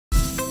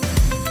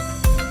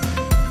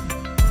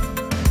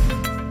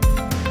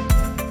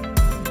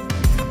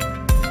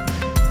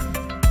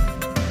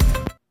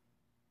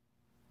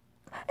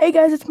Hey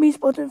guys, it's me,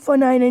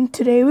 Sportsman49, and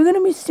today we're going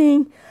to be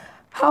seeing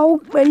how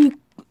many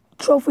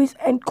trophies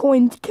and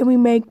coins can we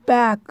make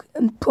back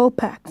in Pro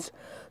Packs.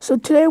 So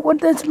today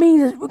what this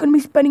means is we're going to be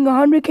spending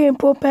 100k in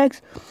Pro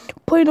Packs,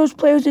 putting those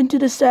players into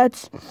the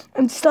sets,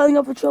 and selling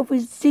up the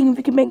trophies, seeing if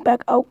we can make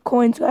back out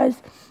coins,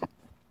 guys.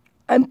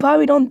 I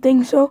probably don't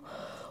think so,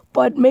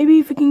 but maybe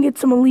if we can get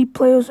some elite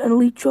players and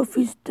elite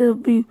trophies, that'll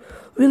be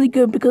really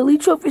good, because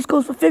elite trophies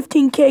goes for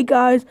 15k,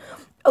 guys.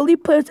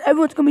 Elite players,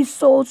 everyone's going to be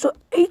sold, so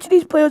each of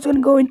these players are going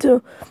to go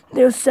into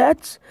their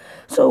sets.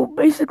 So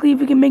basically, if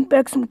we can make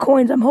back some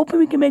coins, I'm hoping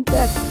we can make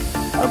back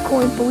our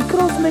coins, but we could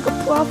also make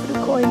a profit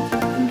of coins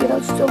and get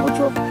our silver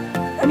trophy.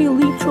 Any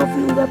elite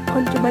trophy left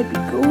puncher might be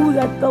good. Ooh, we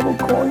got double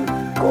coin,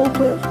 gold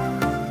players.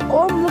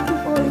 All I'm looking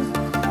for is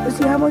to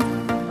see how much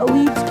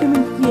elites can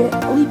we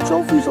get. Elite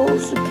trophies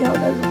also count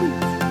as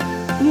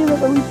elites. Either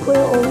like elite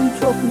player or elite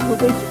trophies, we're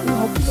basically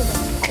hoping for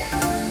that.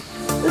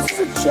 This is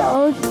a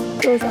challenge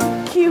because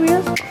I'm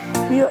curious.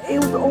 We are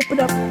able to open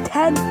up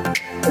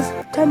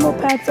 10 more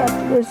packs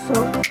after this, so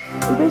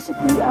we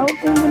basically, I don't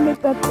think we can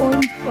make back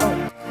coins, but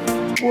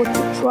it's worth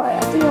a try. I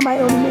think I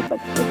might only make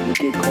back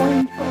 50k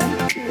coins, but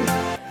I'm curious.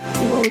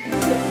 See what we can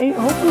get.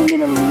 Hopefully we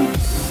get a lead.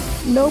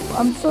 Nope,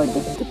 I'm so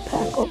addicted to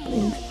pack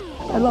openings.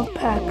 I love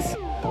packs,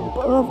 but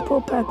I love Pro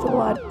Packs a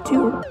lot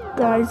too,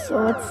 guys. So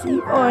let's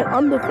see. Alright,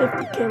 under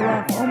 50k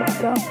left. Oh my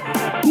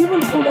god. We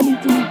haven't pulled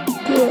anything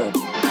good.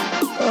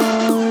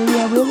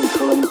 Yeah, we haven't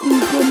pulled anything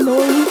good, no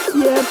elite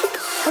yet.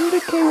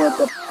 100k worth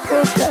of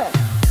Pro Pack.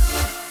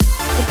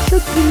 It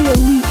should give me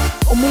elite,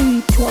 or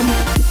maybe 20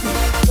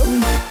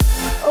 elite.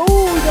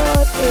 Oh, we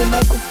got a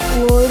Michael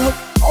Floyd.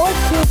 All I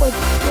care about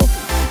is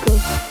trophies,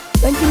 because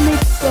then you can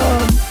make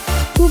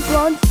two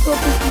bronze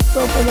trophies and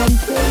sell for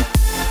 1k.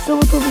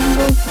 Silver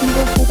trophies can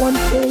go for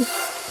 1k.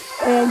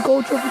 And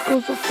gold trophies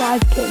goes for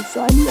 5k.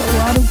 So I need a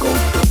lot of gold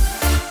trophies.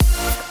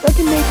 So I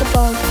can make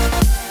about,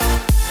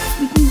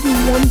 we can do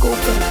one gold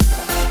trophy.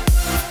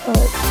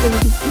 Alright, so we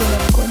can see what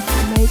I'm going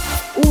to make.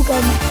 Oh,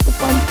 got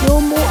Stephon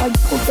Gilmore. I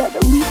put that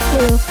elite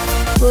player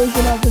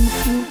version of the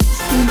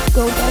stream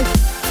still, guys.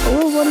 But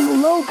we're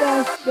running low,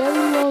 guys. Very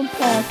low in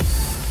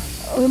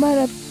packs. We might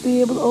have to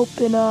be able to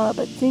open up,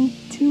 I think,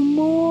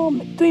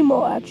 3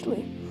 more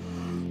actually.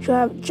 Should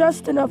have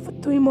just enough for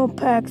 3 more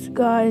packs,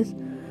 guys.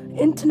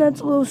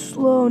 Internet's a little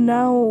slow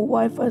now.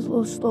 Wi-Fi's a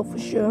little slow for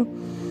sure.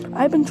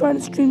 I've been trying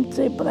to stream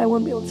today, but I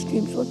won't be able to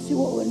stream, so let's see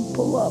what we're going to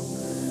pull up.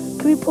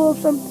 Can we pull up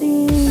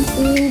something?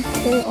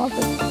 Okay,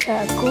 offensive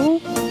tackle.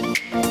 2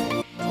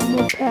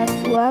 more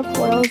packs left.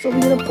 What else are we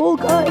going to pull,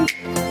 guys?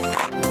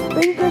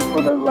 Thank goodness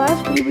for the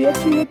last video. We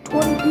actually hit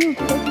 20 views.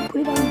 We actually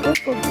put it on good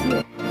for the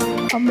video.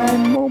 I'm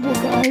Madden Mobile,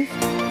 guys.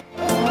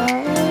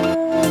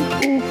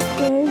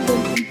 Okay,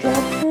 Vincent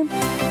Jackson.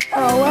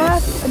 Our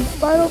last and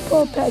final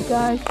Pro Pack,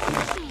 guys.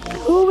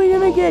 Who are we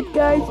going to get,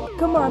 guys?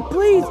 Come on,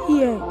 please,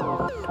 EA.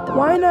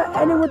 Why not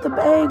end it with a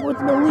bang with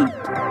an elite?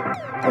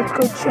 Let's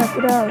go check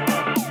it out.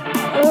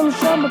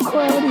 Sean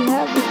McCoy, I already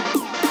have it.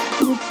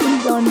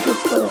 He's on good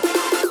player.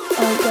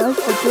 Alright guys,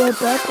 I'll be right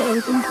back when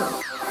everything's done.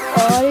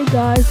 Alright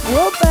guys,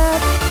 we're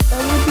back.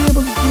 And we'll be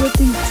able to do, I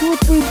think, 2 or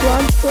 3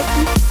 bronze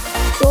trophies.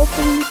 So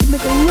hopefully we can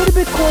make a little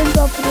bit coins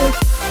off of this.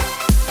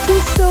 2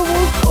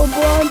 silvers or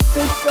bronze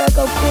big back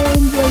up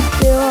coins right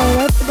there.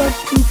 Alright, that's about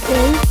 2k.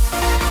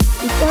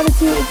 We're trying to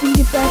see if we can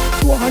get back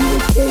to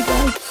 100k,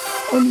 guys.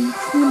 And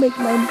we make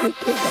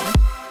 98k, guys.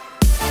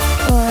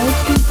 Alright,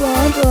 2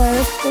 bronze. Alright,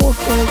 that's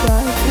 4k,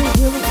 guys.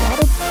 We have a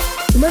lot of...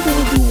 Remember,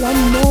 we'll do 1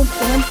 more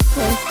bronze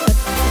pro set,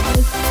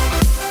 guys.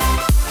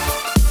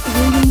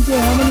 We're gonna do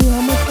how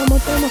much?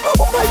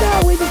 Oh my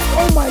god, wait,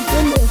 oh my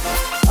goodness.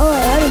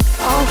 Alright, that is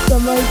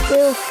awesome right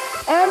there.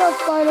 And our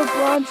final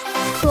bronze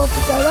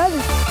trophy, guys. That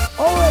is...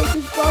 Alright,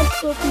 this bronze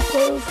trophy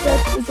player set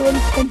is only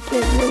 10k. We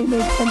already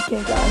made 10k,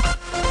 guys.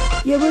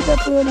 Yeah, we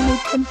definitely already made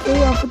 10k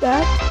off of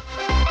that.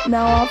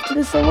 Now after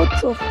the silver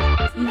trophy,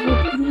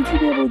 you should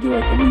be able to do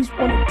like at least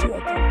 1 or 2, I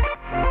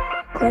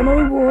think. Claim a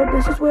reward.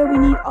 This is where we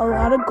need a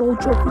lot of gold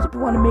trophies if we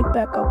want to make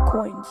back our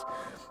coins.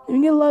 If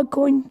we get a lot of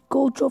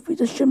gold trophies,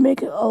 it should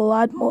make it a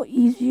lot more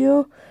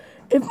easier.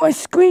 If my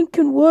screen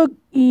can work,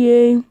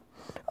 EA,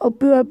 I'll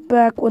be right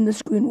back when the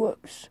screen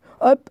works.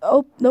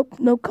 Oh, nope,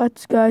 no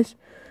cuts, guys.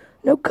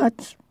 No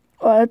cuts.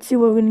 Alright, let's see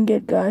what we're going to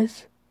get,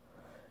 guys.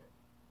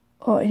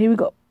 Alright, here we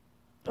go.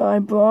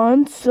 Alright,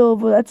 bronze,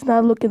 silver, that's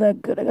not looking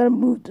that good. I gotta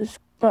move this.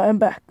 Alright, I'm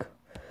back.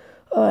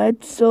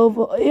 Alright,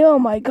 silver. Oh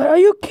my god, are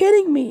you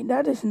kidding me?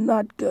 That is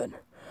not good.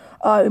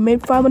 Alright, we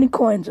made 500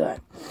 coins, alright.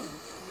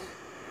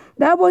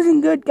 That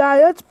wasn't good, guys.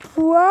 That's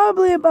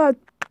probably about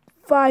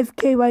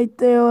 5k right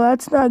there.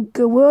 That's not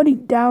good. We're already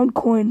down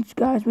coins,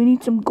 guys. We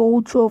need some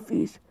gold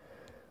trophies.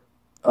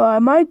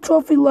 Alright, my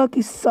trophy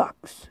lucky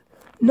sucks.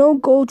 No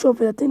gold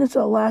trophies. I think that's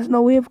our last.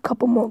 No, we have a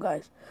couple more,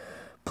 guys.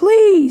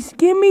 Please,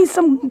 give me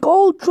some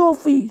gold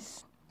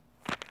trophies.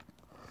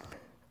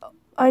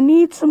 I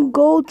need some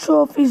gold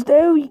trophies.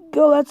 There we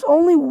go. That's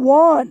only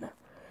 1.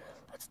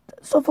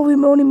 So far,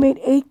 we've only made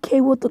 8k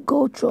worth of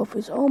gold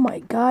trophies. Oh my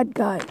god,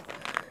 guys.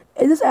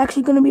 Is this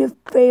actually going to be a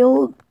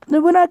fail?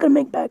 No, we're not going to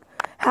make back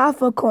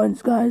half our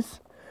coins, guys.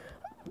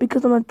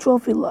 because of my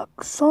trophy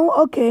luck. So,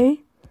 okay.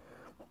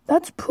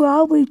 That's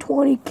probably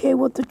 20k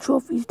worth of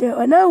trophies there.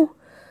 I know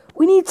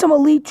we need some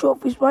elite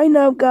trophies right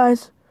now,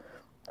 guys.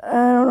 I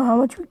don't know how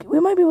much we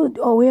might be able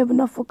to. Oh, we have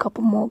enough for a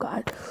couple more,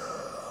 guys.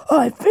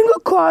 Alright, finger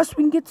crossed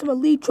we can get some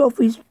elite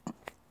trophies.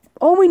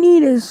 All we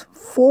need is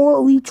 4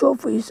 elite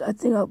trophies. I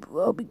think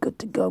I'll be good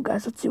to go,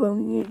 guys. Let's see what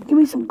we need. Give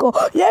me some gold.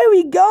 There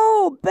we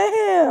go!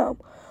 Bam!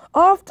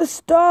 Off the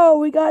star,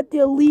 we got the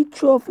elite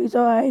trophies.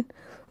 Alright,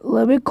 a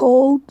little bit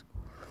cold.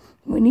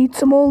 We need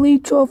some more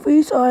elite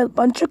trophies. Alright, a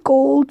bunch of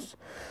golds.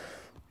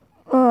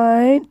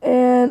 Alright,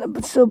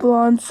 and still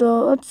bronze.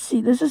 So let's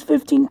see. This is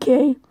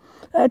 15k.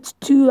 That's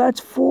 2. That's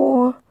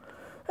 4.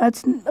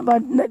 That's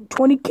about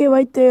 20k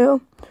right there.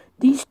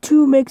 These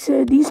 3 makes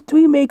it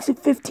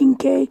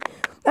 15k.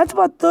 That's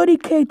about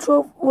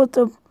 30k worth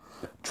of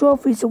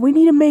trophies. So we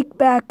need to make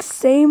back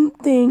same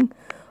thing,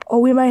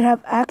 or we may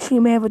have a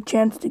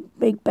chance to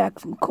make back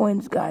some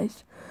coins,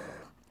 guys.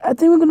 I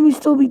think we're gonna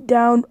still be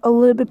down a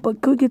little bit, but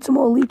could we get some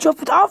more elite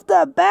trophies off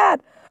the bat?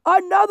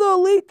 Another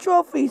elite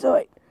trophies.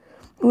 Alright.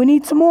 We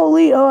need some more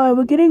elite. Alright,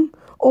 we're getting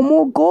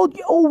more gold.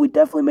 Oh, we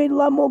definitely made a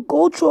lot more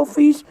gold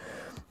trophies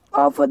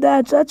off of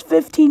that. So that's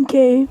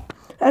 15k.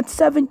 That's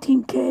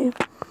 17k.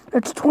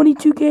 That's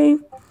 22k.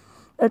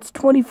 That's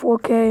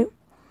 24k.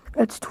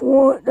 That's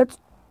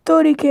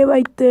 30k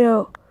right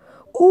there.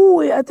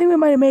 Ooh, I think we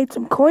might have made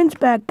some coins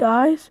back,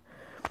 guys.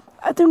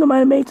 I think we might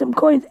have made some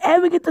coins.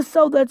 And we get to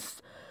sell that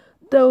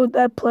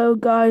player,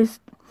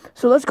 guys.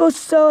 So let's go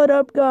sell it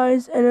up,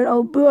 guys. And then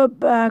I'll be right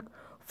back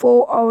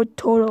for our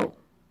total.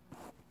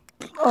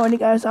 Alrighty,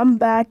 guys, I'm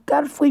back.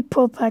 Got a free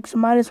pro pack, so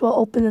might as well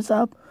open this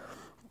up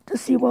to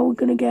see what we're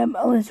gonna get.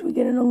 Unless we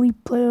get an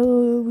elite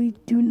player, we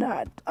do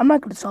not. I'm not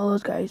gonna sell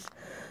those, guys.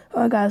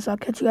 Alright, guys, I'll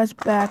catch you guys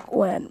back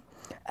when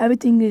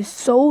everything is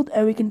sold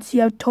and we can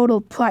see our total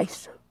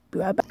price. Be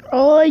right back.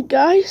 Alright,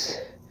 guys.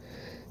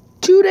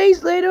 2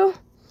 days later,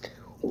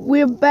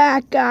 we're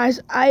back, guys.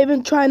 I've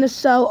been trying to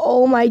sell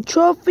all my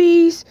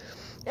trophies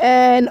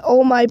and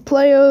all my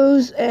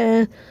players,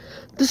 and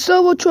the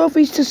silver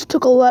trophies just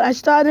took a lot. I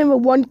started him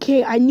with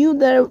 1k. I knew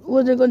that it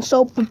wasn't going to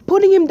sell, but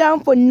putting him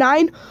down for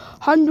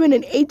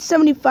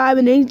 908.75,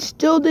 and he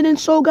still didn't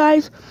sell,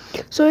 guys.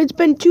 So it's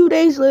been 2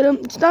 days later.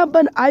 It's not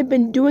been I've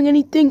been doing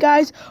anything,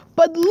 guys.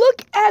 But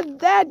look at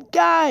that,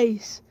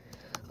 guys.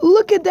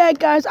 Look at that,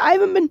 guys.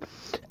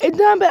 It's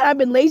not bad I've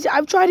been lazy.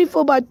 I've tried it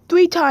for about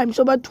 3 times.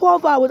 So about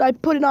 12 hours, I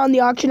put it on the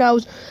auction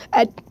house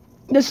at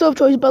the silver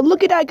trophies. But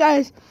look at that,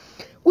 guys.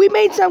 We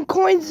made some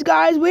coins,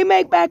 guys. We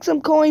make back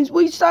some coins.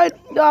 We started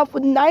off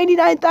with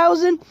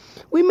 99,000.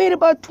 We made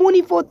about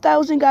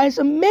 24,000, guys.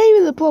 So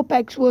maybe the pro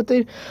pack's worth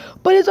it.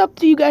 But it's up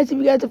to you guys if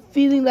you guys are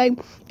feeling like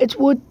it's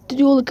worth to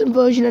do the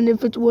conversion and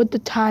if it's worth the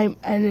time.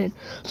 And then,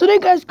 so there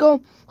you guys go.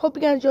 Hope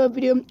you guys enjoyed the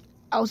video.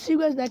 I'll see you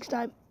guys next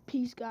time.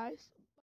 Peace, guys.